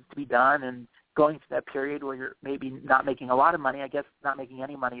doing what needs to be done and going through that period where you're maybe not making a lot of money. I guess not making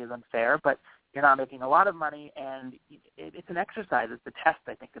any money is unfair, but you're not making a lot of money, and it's an exercise. It's a test,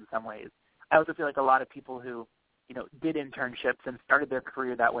 I think, in some ways. I also feel like a lot of people who, did internships and started their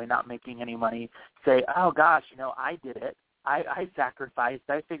career that way, not making any money, say, oh, gosh, I did it. I sacrificed.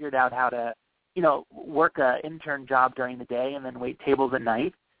 I figured out how to, work an intern job during the day and then wait tables at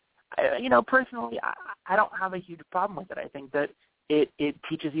night. Personally, I don't have a huge problem with it. I think that it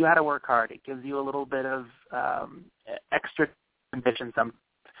teaches you how to work hard. It gives you a little bit of extra condition.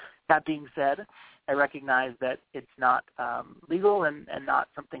 That being said, I recognize that it's not legal and not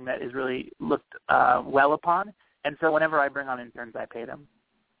something that is really looked well upon. And so whenever I bring on interns, I pay them.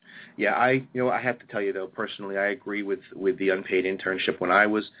 Yeah, I have to tell you, though, personally, I agree with the unpaid internship. When I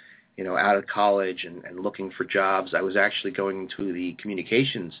was, out of college and looking for jobs, I was actually going into the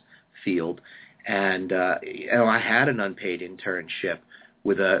communications field, and I had an unpaid internship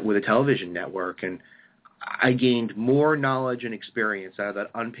with a television network, and I gained more knowledge and experience out of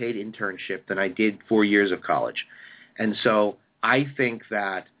that unpaid internship than I did 4 years of college. And so I think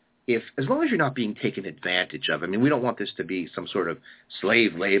that as long as you're not being taken advantage of, we don't want this to be some sort of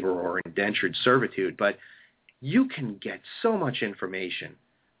slave labor or indentured servitude, but you can get so much information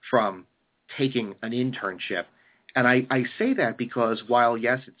from taking an internship. And I say that because while,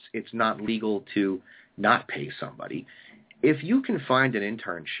 yes, it's not legal to not pay somebody, if you can find an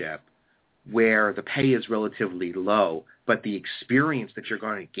internship where the pay is relatively low, but the experience that you're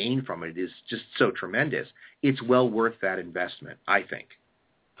going to gain from it is just so tremendous, it's well worth that investment, I think.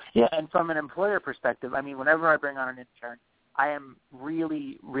 Yeah, and from an employer perspective, whenever I bring on an intern, I am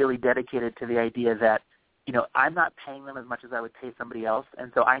really, really dedicated to the idea that, I'm not paying them as much as I would pay somebody else, and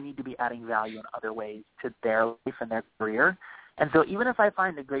so I need to be adding value in other ways to their life and their career. And so even if I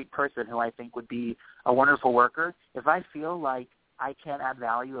find a great person who I think would be a wonderful worker, if I feel like I can't add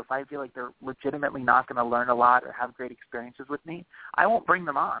value, if I feel like they're legitimately not going to learn a lot or have great experiences with me, I won't bring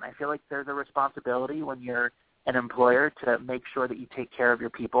them on. I feel like there's a responsibility when you're an employer to make sure that you take care of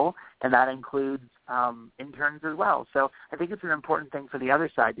your people, and that includes interns as well. So I think it's an important thing for the other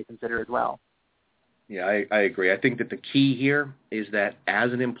side to consider as well. Yeah, I agree. I think that the key here is that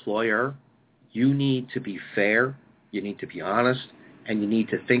as an employer, you need to be fair, you need to be honest, and you need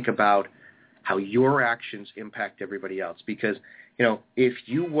to think about how your actions impact everybody else. Because, if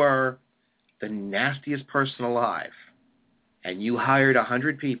you were the nastiest person alive and you hired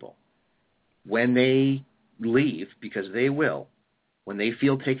 100 people, when they leave, because they will, when they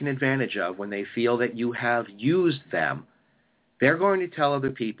feel taken advantage of, when they feel that you have used them, they're going to tell other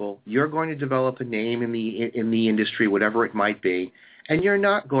people. You're going to develop a name in the industry, whatever it might be, and you're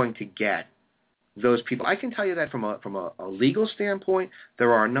not going to get those people. I can tell you that from a legal standpoint,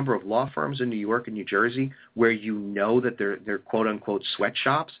 there are a number of law firms in New York and New Jersey where you know that they're quote unquote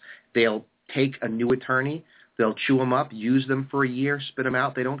sweatshops. They'll take a new attorney, they'll chew them up, use them for a year, spit them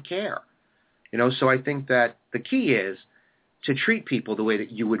out. They don't care. So I think that the key is to treat people the way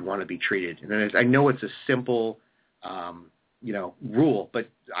that you would want to be treated. And I know it's a simple, rule, but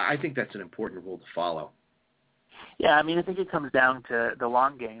I think that's an important rule to follow. Yeah, I mean, I think it comes down to the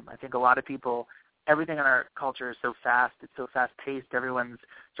long game. I think a lot of people, everything in our culture is so fast. It's so fast-paced. Everyone's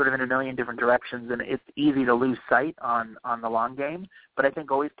sort of in a million different directions, and it's easy to lose sight on the long game. But I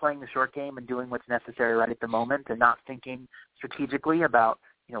think always playing the short game and doing what's necessary right at the moment and not thinking strategically about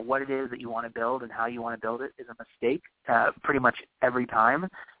what it is that you want to build and how you want to build it is a mistake pretty much every time.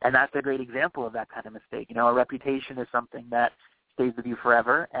 And that's a great example of that kind of mistake. A reputation is something that stays with you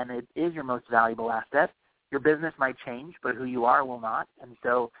forever, and it is your most valuable asset. Your business might change, but who you are will not. And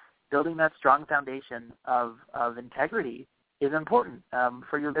so building that strong foundation of integrity is important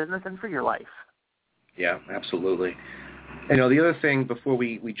for your business and for your life. Yeah, absolutely. The other thing before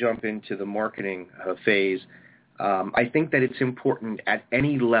we jump into the marketing phase, I think that it's important at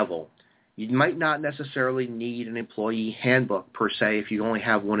any level. You might not necessarily need an employee handbook per se if you only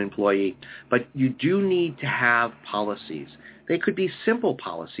have one employee, but you do need to have policies. They could be simple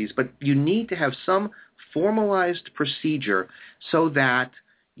policies, but you need to have some formalized procedure so that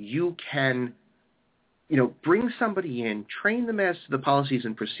you can, bring somebody in, train them as to the policies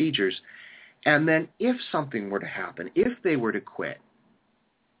and procedures, and then if something were to happen, if they were to quit,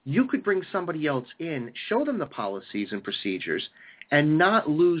 you could bring somebody else in, show them the policies and procedures, and not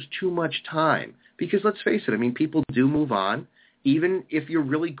lose too much time. Because let's face it, people do move on. Even if you're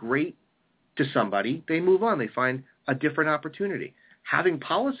really great to somebody, they move on. They find a different opportunity. Having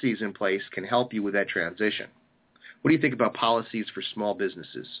policies in place can help you with that transition. What do you think about policies for small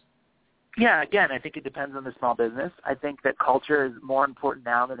businesses? Yeah, again, I think it depends on the small business. I think that culture is more important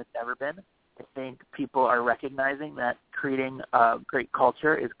now than it's ever been. I think people are recognizing that creating a great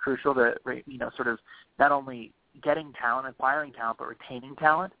culture is crucial to, sort of not only getting talent, acquiring talent, but retaining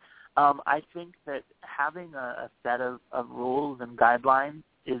talent. I think that having a set of rules and guidelines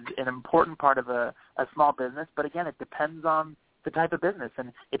is an important part of a small business. But again, it depends on the type of business,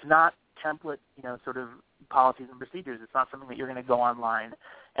 and it's not template, sort of policies and procedures. It's not something that you're going to go online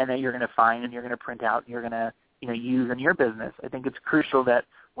and that you're going to find and you're going to print out and you're going to, use in your business. I think it's crucial that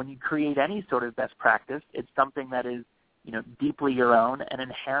when you create any sort of best practice, it's something that is, deeply your own and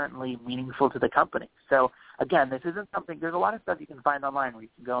inherently meaningful to the company. So again, this isn't something, there's a lot of stuff you can find online where you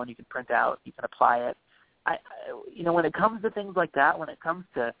can go and you can print out, you can apply it. When it comes to things like that, when it comes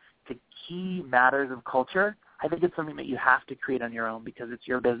to key matters of culture, I think it's something that you have to create on your own because it's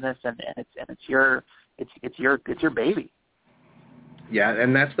your business and it's your baby. Yeah,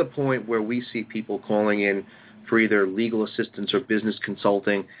 and that's the point where we see people calling in for either legal assistance or business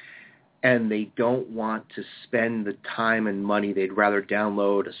consulting, and they don't want to spend the time and money. They'd rather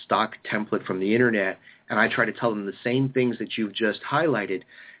download a stock template from the internet, and I try to tell them the same things that you've just highlighted.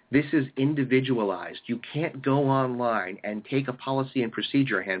 This is individualized. You can't go online and take a policy and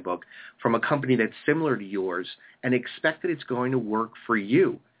procedure handbook from a company that's similar to yours and expect that it's going to work for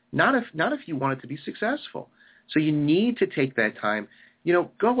you. Not if you want it to be successful. So you need to take that time.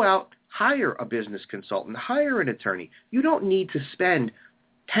 Go out, hire a business consultant, hire an attorney. You don't need to spend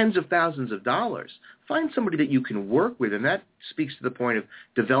tens of thousands of dollars. Find somebody that you can work with, and that speaks to the point of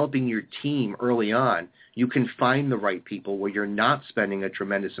developing your team early on. You can find the right people where you're not spending a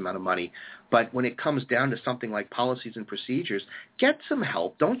tremendous amount of money. But when it comes down to something like policies and procedures, get some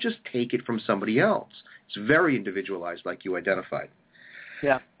help. Don't just take it from somebody else. It's very individualized, like you identified.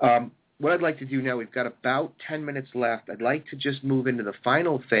 Yeah. What I'd like to do now, we've got about 10 minutes left. I'd like to just move into the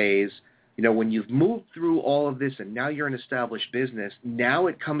final phase. When you've moved through all of this and now you're an established business, now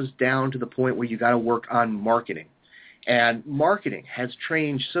it comes down to the point where you got to work on marketing. And marketing has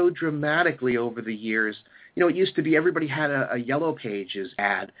changed so dramatically over the years. It used to be everybody had a Yellow Pages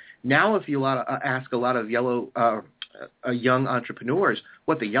ad. Now if you ask a lot of young entrepreneurs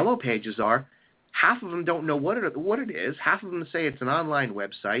what the Yellow Pages are, half of them don't know what it is. Half of them say it's an online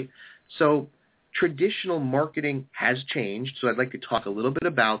website. So traditional marketing has changed. So I'd like to talk a little bit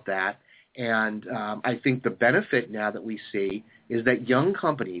about that. And I think the benefit now that we see is that young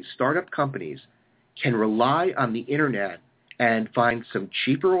companies, startup companies, can rely on the internet and find some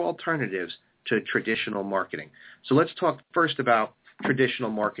cheaper alternatives to traditional marketing. So let's talk first about traditional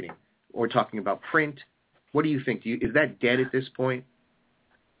marketing. We're talking about print. What do you think? Is that dead at this point?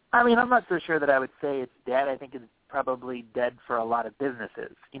 I mean, I'm not so sure that I would say it's dead. I think it's probably dead for a lot of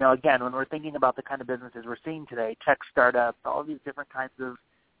businesses. You know, again, when we're thinking about the kind of businesses we're seeing today, tech startups, all these different kinds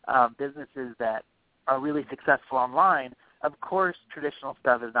of businesses that are really successful online, of course, traditional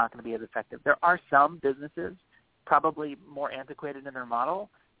stuff is not going to be as effective. There are some businesses, probably more antiquated in their model,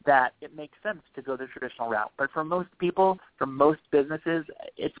 that it makes sense to go the traditional route. But for most people, for most businesses,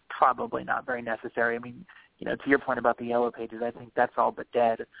 it's probably not very necessary. I mean, you know, to your point about the Yellow Pages, I think that's all but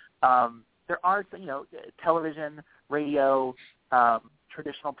dead. There are, you know, television, radio,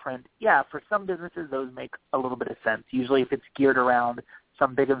 traditional print. Yeah, for some businesses, those make a little bit of sense. Usually if it's geared around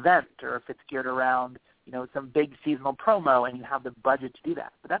some big event or if it's geared around, you know, some big seasonal promo and you have the budget to do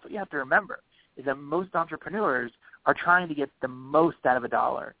that. But that's what you have to remember, is that most entrepreneurs are trying to get the most out of a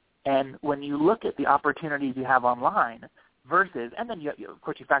dollar. And when you look at the opportunities you have online versus, and then of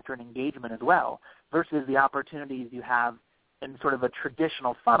course you factor in engagement as well, versus the opportunities you have in sort of a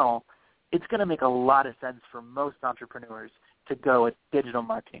traditional funnel, it's going to make a lot of sense for most entrepreneurs to go a digital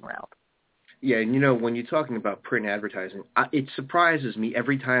marketing route. Yeah, and you know, when you're talking about print advertising, it surprises me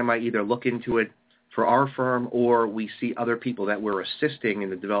every time I either look into it for our firm or we see other people that we're assisting in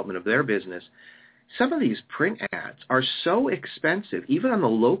the development of their business. Some of these print ads are so expensive, even on the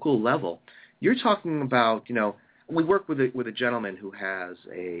local level. You're talking about, you know, we work with a gentleman who has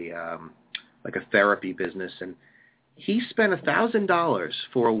a like a therapy business, and he spent $1,000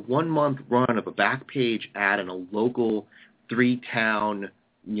 for a 1-month run of a back page ad in a local 3-town,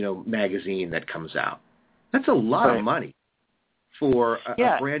 you know, magazine that comes out. That's a lot of money for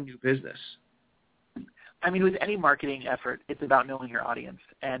a brand new business. I mean, with any marketing effort, it's about knowing your audience,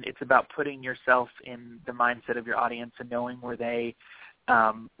 and it's about putting yourself in the mindset of your audience and knowing where they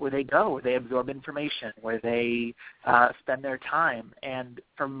go, where they absorb information, where they spend their time. And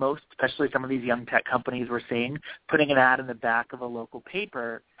for most, especially some of these young tech companies we're seeing, putting an ad in the back of a local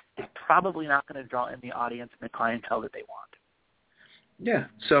paper is probably not going to draw in the audience and the clientele that they want. Yeah.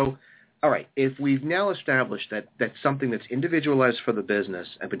 So, all right, if we've now established that that's something that's individualized for the business,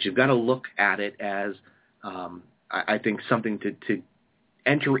 but you've got to look at it as I think something to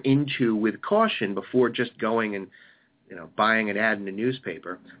enter into with caution before just going and, you know, buying an ad in a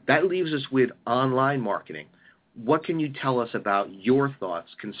newspaper. That leaves us with online marketing. What can you tell us about your thoughts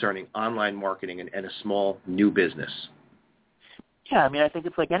concerning online marketing and a small new business? Yeah, I mean, I think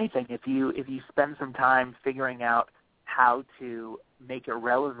it's like anything. If you spend some time figuring out how to make it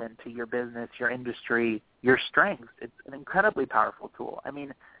relevant to your business, your industry, your strengths, it's an incredibly powerful tool. I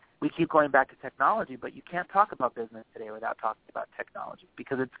mean, we keep going back to technology, but you can't talk about business today without talking about technology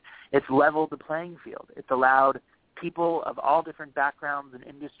because it's leveled the playing field. It's allowed people of all different backgrounds and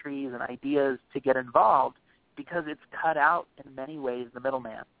industries and ideas to get involved because it's cut out in many ways the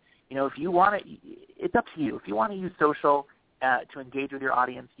middleman. You know, if you want to, it's up to you. If you want to use social to engage with your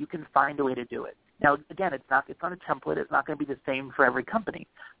audience, you can find a way to do it. Now, again, it's not a template. It's not going to be the same for every company.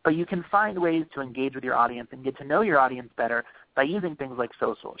 But you can find ways to engage with your audience and get to know your audience better by using things like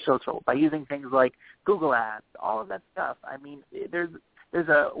social, by using things like Google Ads, all of that stuff. I mean, there's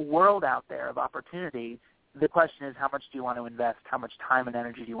a world out there of opportunity. The question is, how much do you want to invest? How much time and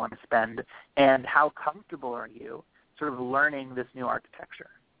energy do you want to spend? And how comfortable are you sort of learning this new architecture?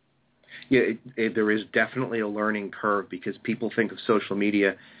 Yeah, there is definitely a learning curve because people think of social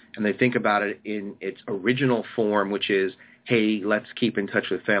media and they think about it in its original form, which is, hey, let's keep in touch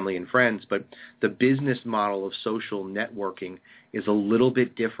with family and friends. But the business model of social networking is a little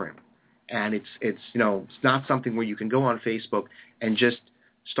bit different. And it's you know, it's not something where you can go on Facebook and just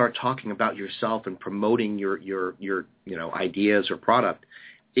start talking about yourself and promoting your you know, ideas or product.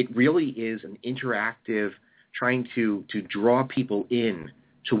 It really is an interactive, trying to draw people in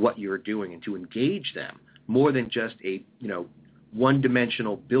to what you're doing and to engage them more than just a, you know,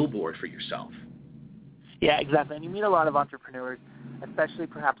 one-dimensional billboard for yourself. Yeah, exactly. And you meet a lot of entrepreneurs, especially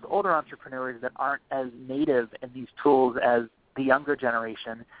perhaps older entrepreneurs that aren't as native in these tools as the younger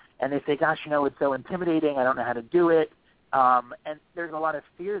generation. And they say, gosh, you know, it's so intimidating. I don't know how to do it. And there's a lot of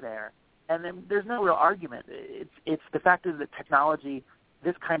fear there. And then there's no real argument. It's the fact is that technology,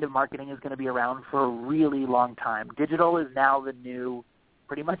 this kind of marketing is going to be around for a really long time. Digital is now the new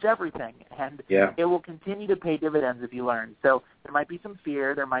pretty much everything, and it will continue to pay dividends if you learn. So there might be some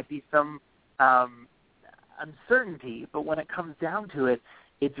fear, there might be some uncertainty, but when it comes down to it,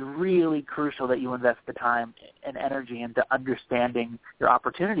 it's really crucial that you invest the time and energy into understanding your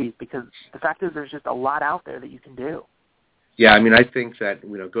opportunities because the fact is there's just a lot out there that you can do. Yeah, I mean, I think that,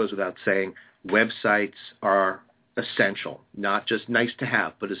 you know, it goes without saying, websites are essential, not just nice to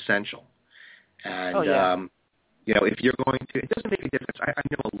have, but essential. And, you know, if you're going to, it doesn't make a difference. I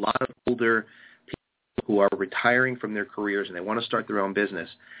know a lot of older people who are retiring from their careers and they want to start their own business,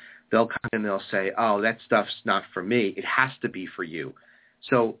 they'll come and they'll say, oh, that stuff's not for me. It has to be for you.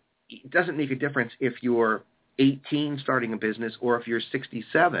 So it doesn't make a difference if you're 18 starting a business or if you're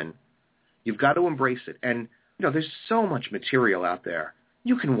 67. You've got to embrace it. And, there's so much material out there.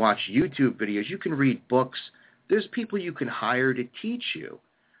 You can watch YouTube videos. You can read books. There's people you can hire to teach you.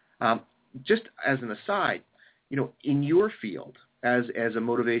 Just as an aside, in your field, as a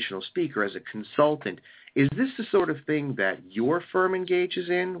motivational speaker, as a consultant, is this the sort of thing that your firm engages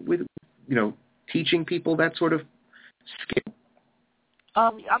in with, teaching people that sort of skill?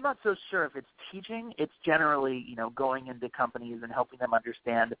 I'm not so sure if it's teaching. It's generally, going into companies and helping them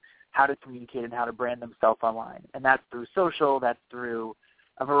understand how to communicate and how to brand themselves online. And that's through social. That's through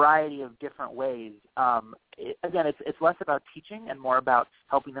a variety of different ways. Again, it's less about teaching and more about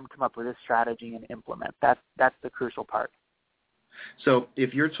helping them come up with a strategy and implement. That's the crucial part. So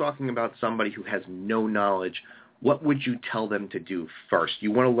if you're talking about somebody who has no knowledge, what would you tell them to do first?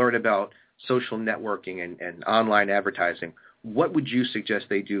 You want to learn about social networking and online advertising. What would you suggest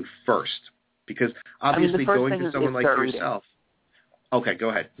they do first? Because obviously going to someone like yourself. Okay, go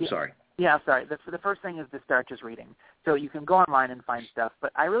ahead. Sorry. Yeah, sorry. The first thing is to start just reading. So you can go online and find stuff,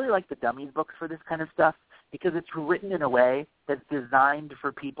 but I really like the Dummies books for this kind of stuff because it's written in a way that's designed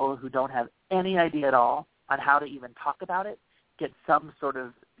for people who don't have any idea at all on how to even talk about it, get some sort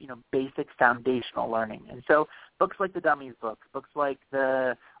of, basic foundational learning. And so books like the Dummies books, books like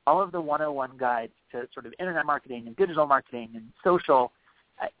all of the 101 guides to sort of internet marketing and digital marketing and social,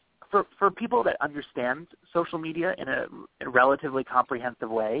 for people that understand social media in a relatively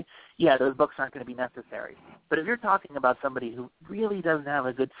comprehensive way, yeah, those books aren't going to be necessary. But if you're talking about somebody who really doesn't have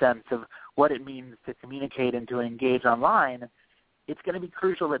a good sense of what it means to communicate and to engage online, it's going to be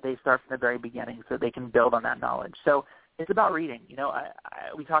crucial that they start from the very beginning so they can build on that knowledge. So it's about reading.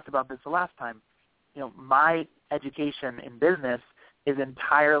 We talked about this the last time. My education in business is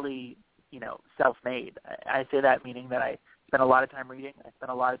entirely, self-made. I say that meaning that I spend a lot of time reading. I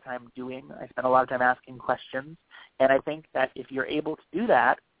spend a lot of time doing. I spend a lot of time asking questions. And I think that if you're able to do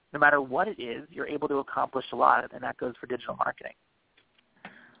that, no matter what it is, you're able to accomplish a lot, and that goes for digital marketing.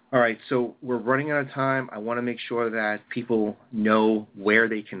 All right, so we're running out of time. I want to make sure that people know where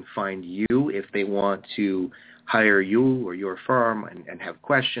they can find you if they want to hire you or your firm and have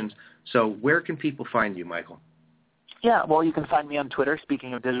questions. So where can people find you, Michael? Yeah, well, you can find me on Twitter,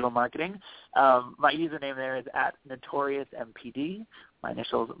 speaking of digital marketing. My username there is @NotoriousMPD. My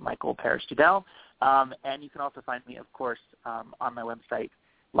initials, Michael Parrish Dudell. And you can also find me, of course, on my website,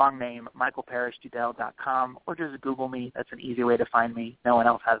 long name, michaelparishdudell.com, or just Google me. That's an easy way to find me. No one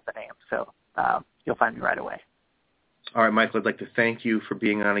else has the name, so you'll find me right away. All right, Michael, I'd like to thank you for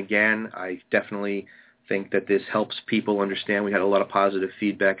being on again. I definitely think that this helps people understand. We had a lot of positive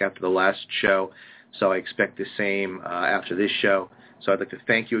feedback after the last show, so I expect the same after this show. So I'd like to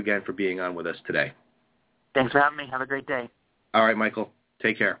thank you again for being on with us today. Thanks for having me. Have a great day. All right, Michael.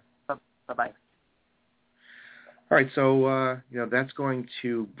 Take care. Bye-bye. All right, so that's going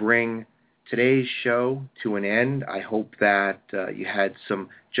to bring today's show to an end. I hope that you had some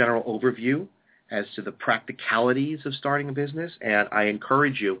general overview as to the practicalities of starting a business, and I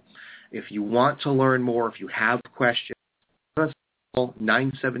encourage you, if you want to learn more, if you have questions, call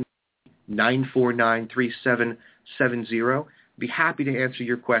 949-3770. Be happy to answer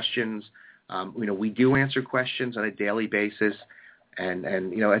your questions. We do answer questions on a daily basis, and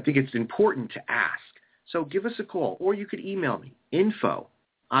I think it's important to ask. So give us a call, or you could email me, info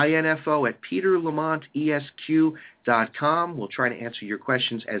 @peterlamontesq.com. We'll try to answer your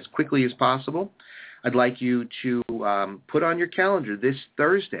questions as quickly as possible. I'd like you to put on your calendar this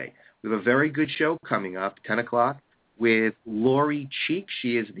Thursday. We have a very good show coming up, 10 o'clock, with Lori Cheek.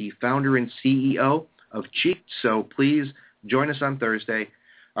 She is the founder and CEO of Cheek, so please join us on Thursday.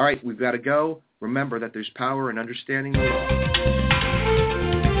 All right, we've got to go. Remember that there's power in understanding the law.